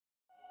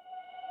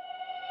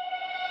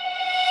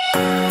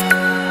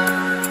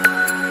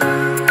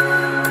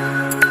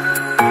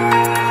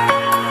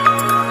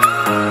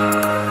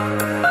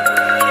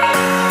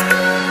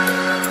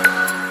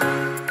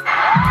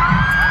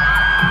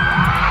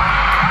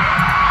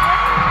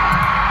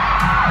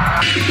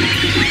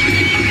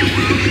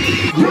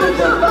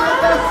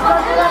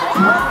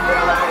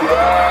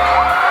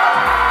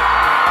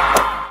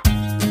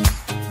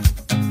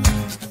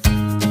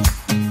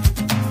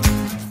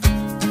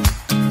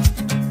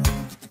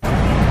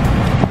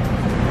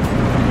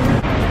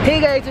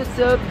what's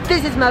up?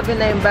 This is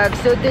Baninay back.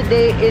 So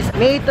today is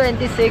May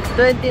 26,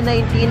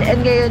 2019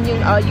 and ngayon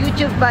yung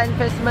YouTube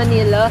Fanfest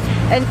Manila.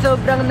 And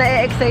sobrang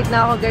na-excite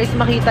na ako guys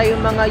makita yung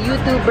mga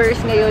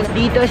YouTubers ngayon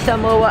dito sa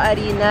MOA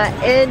Arena.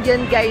 And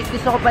yun guys,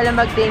 gusto ko pala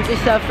mag-thank you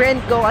sa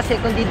friend ko kasi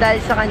kung di dahil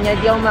sa kanya,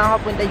 di ako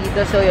makakapunta dito.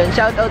 So yun,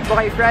 shoutout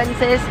po kay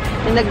Francis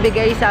yung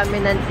nagbigay sa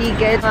amin ng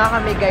ticket. Mga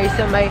kami guys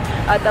sa may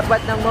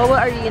tapat ng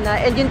MOA Arena.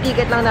 And yung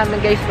ticket lang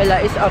namin guys pala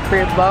is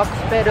upper box.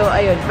 Pero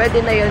ayun, pwede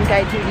na yun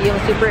kahit hindi yung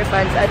super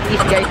fans. At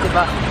least guys,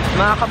 diba,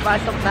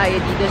 makakapasok tayo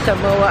dito sa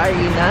MOA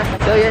Arena.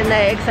 So yun,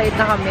 na-excite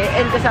na kami.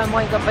 And kasama ko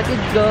yung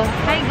kapatid ko.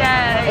 Hi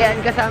guys! Ayan,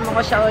 kasama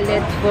ko siya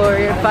ulit for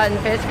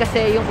Fanfest.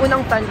 Kasi yung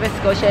unang Fanfest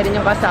ko, siya rin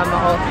yung kasama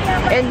ko.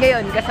 And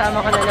ngayon,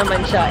 kasama ko na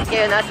naman siya.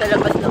 Ngayon, nasa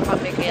labas lang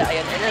kami. Kaya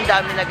ayun, and ang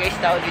dami na guys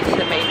tao dito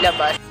sa may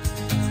labas.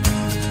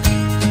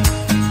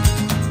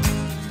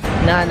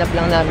 Nahanap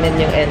lang namin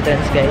yung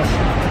entrance guys.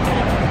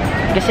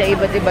 Kasi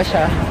iba't iba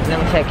siya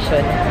ng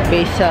section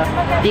based sa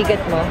ticket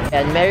mo.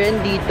 Ayan, meron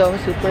ditong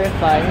super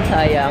fun.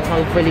 Sayang,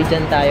 hopefully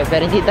dyan tayo.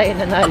 Pero hindi tayo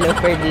nanalo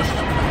for this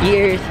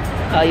year's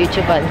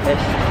YouTube Fanfest.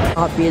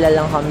 Nakapila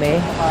lang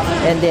kami.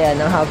 And then,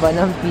 ang haba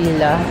ng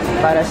pila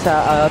para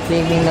sa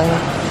claiming ng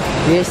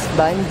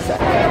wristbands.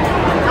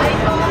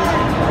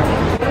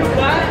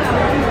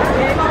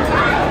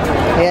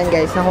 Ayan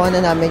guys, nakuha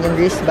na namin yung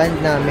wristband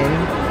namin.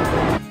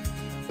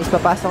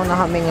 Papasok na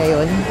kami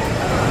ngayon.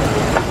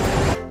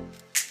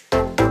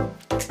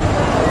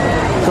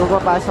 So,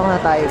 papasok na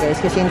tayo guys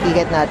kasi yung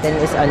ticket natin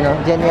is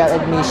general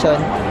admission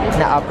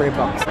na upper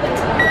box.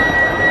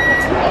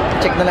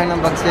 Check na lang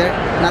ng bag sir.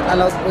 Not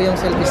allowed po yung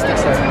selfie stick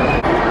sir.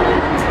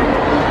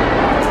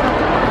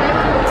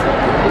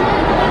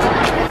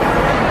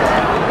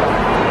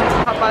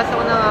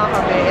 Kapasok na nga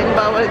kami and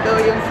bawal daw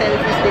yung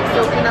selfie stick.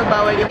 So,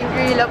 pinagbawal yung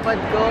gorilla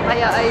pod ko.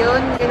 Kaya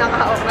ayun,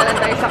 pinaka-off na lang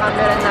tayo sa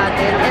camera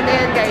natin. And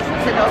then guys,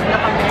 sa loob na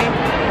kami.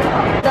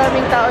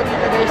 Daming tao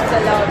dito guys sa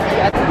lobby.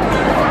 At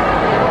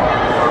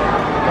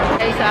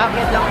guys, sa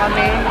akit lang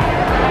kami.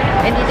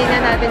 And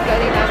titignan natin kung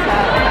alin nasa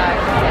taas.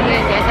 And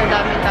then guys, ang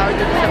daming tao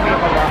dito sa may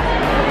baba.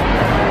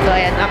 So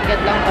ayan,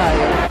 akit lang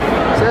tayo.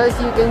 So as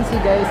you can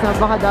see guys,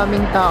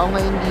 napakadaming tao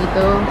ngayon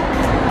dito.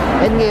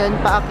 And ngayon,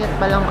 paakyat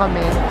pa lang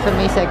kami sa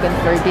may second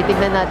floor.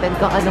 Titignan natin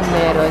kung anong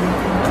meron.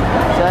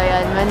 So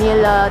ayan,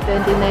 Manila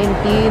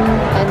 2019.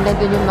 And then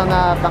dun yung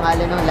mga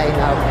pangalan ng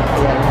line-up.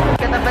 Ayan.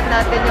 Katapat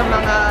natin yung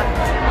mga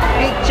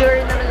picture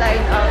ng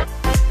line-up.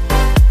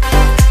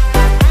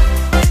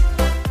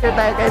 Picture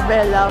tayo kay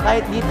Bella.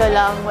 Kahit dito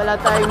lang, wala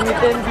tayong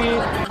meet and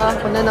greet.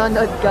 Kung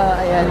nanonood ka,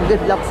 ayan,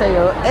 good luck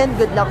sa'yo. And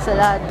good luck sa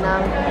lahat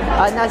ng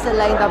nasa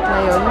line-up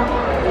ngayon.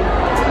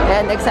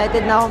 And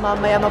excited na ako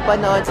mamaya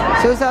mapanood.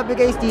 So sabi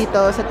guys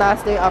dito, sa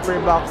taas na yung upper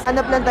box.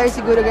 Hanap lang tayo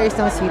siguro guys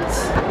ng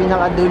seats.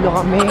 Pinakadulo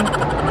kami.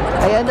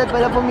 Ayan, at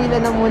pala pumila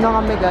na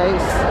muna kami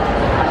guys.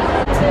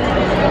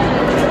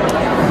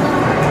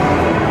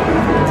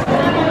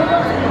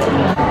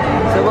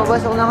 So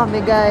babasok na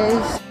kami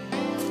guys.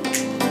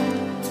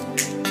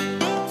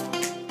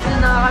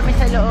 Na kami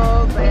sa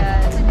loob.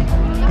 Ayan.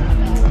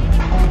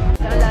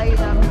 Lalayo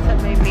namin sa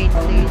may main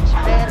stage.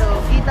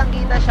 Pero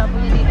kitang-kita siya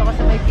kung dito ko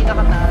sa may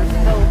pinakataas.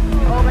 So,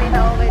 okay na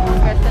okay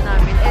itong pwesto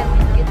namin. And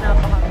gitna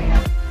pa kami.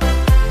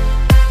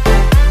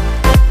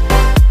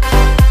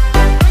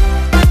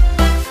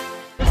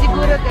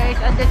 Siguro guys,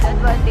 ang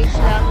disadvantage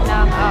lang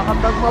ng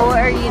kapag MOA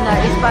Arena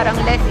is parang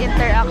less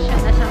interaction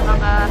na sa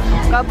mga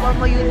kapwa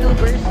mo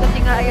YouTubers. Kasi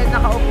nga ayun,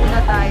 nakaupo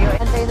na tayo.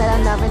 Antay na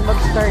lang namin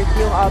mag-start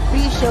yung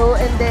pre-show.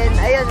 And then,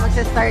 ayun,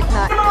 magsa-start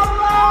na.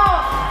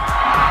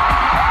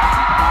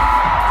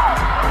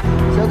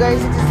 So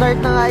guys, start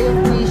na nga yung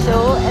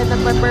pre-show and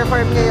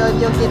nagpa-perform ngayon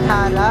yung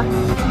Kitara.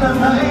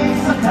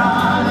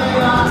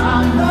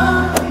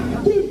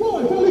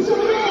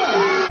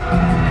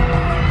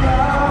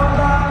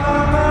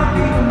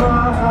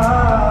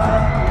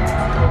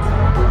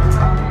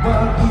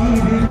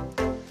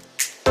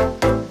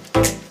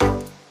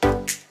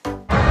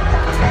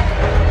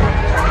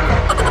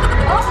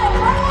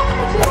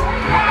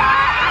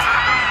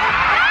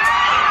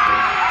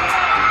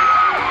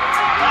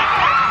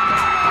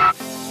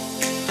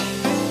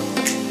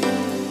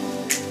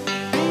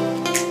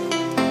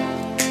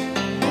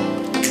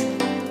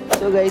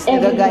 Guys,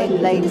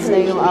 nag-guidelines na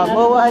yung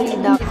MOA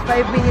Arena.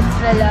 5 minutes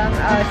na lang,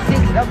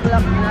 6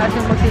 o'clock na. So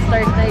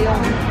mag-start na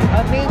yung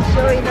main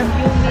show in a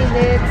few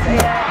minutes.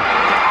 Ayan.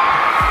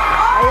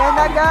 Ayan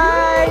na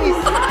guys!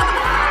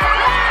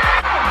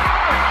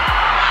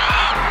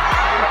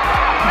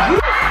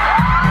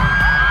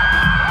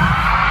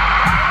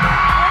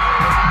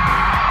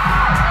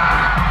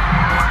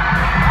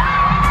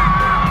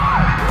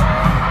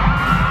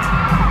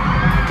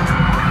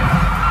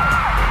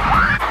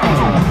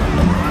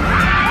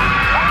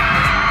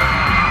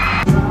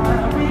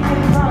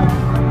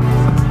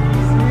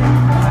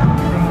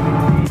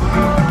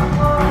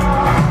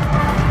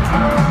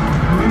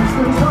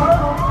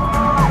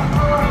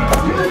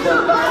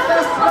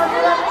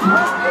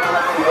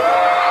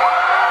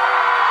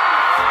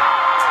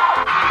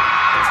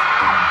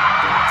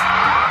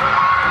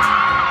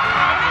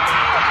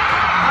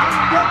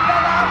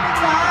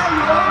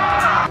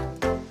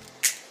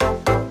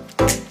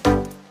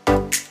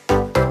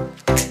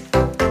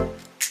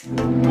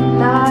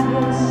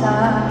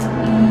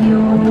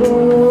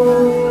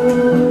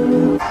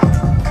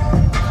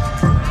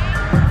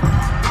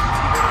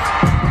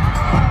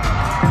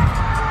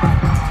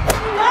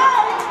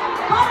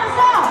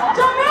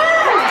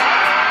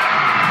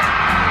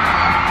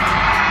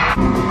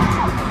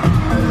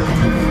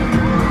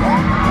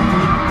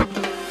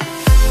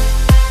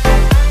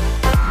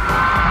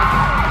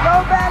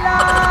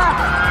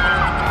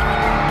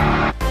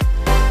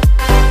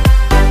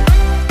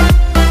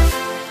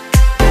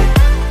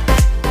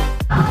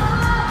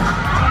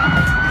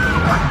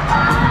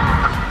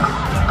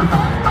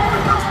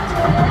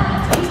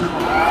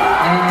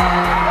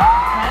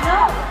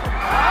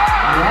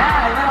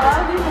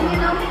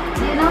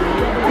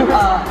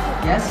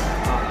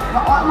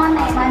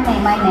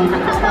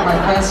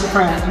 my best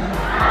friend.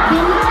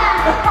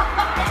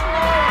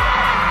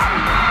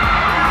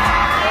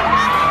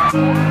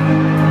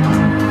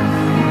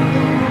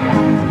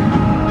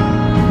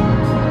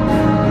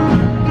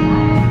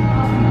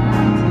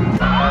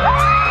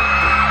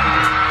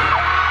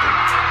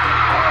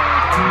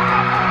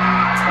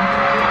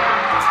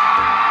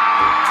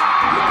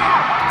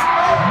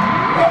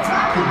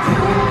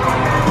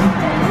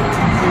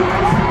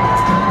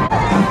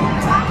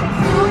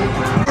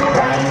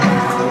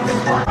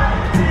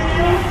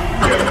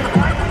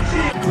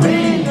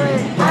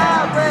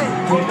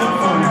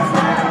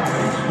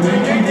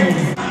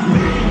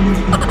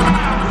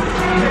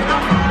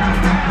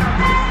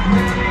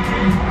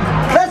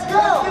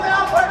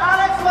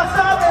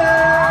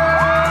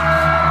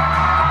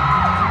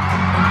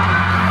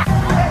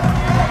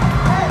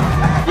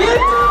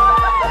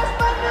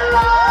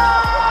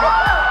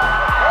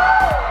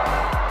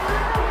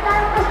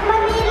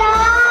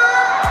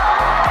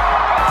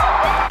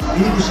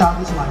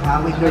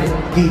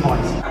 Gay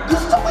boys.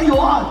 Gusto ko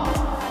yun!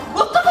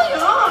 Gusto ko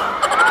yun!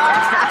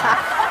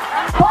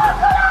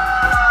 Pagkala!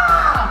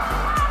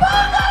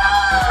 Pagkala!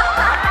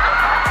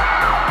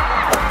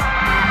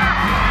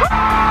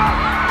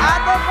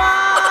 Ate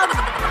Mom!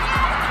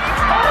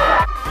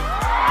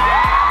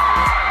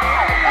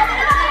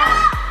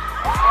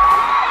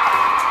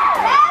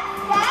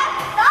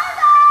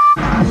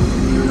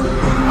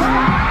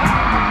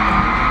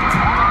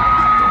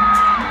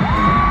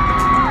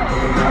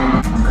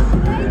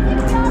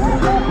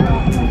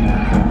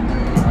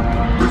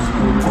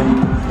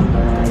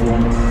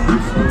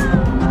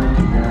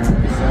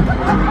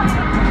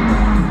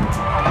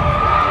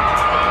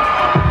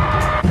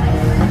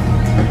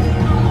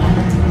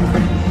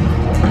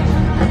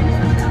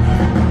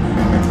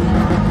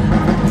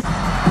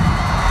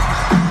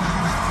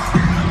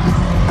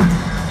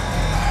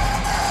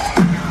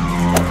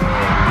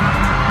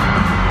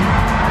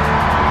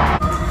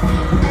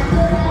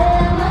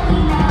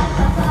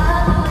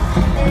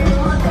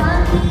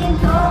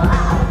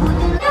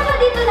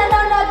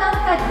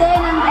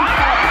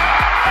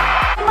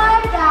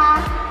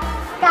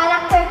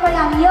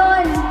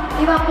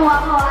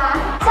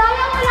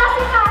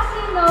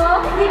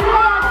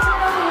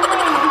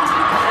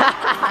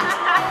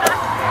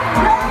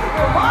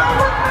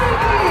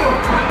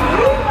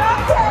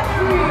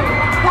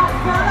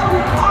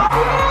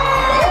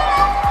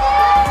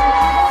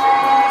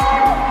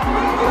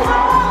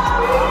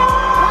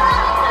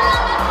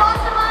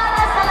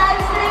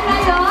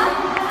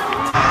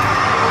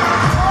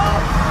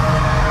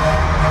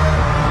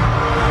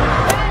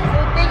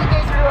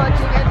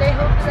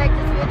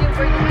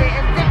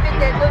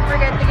 Don't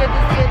forget to give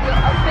this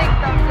video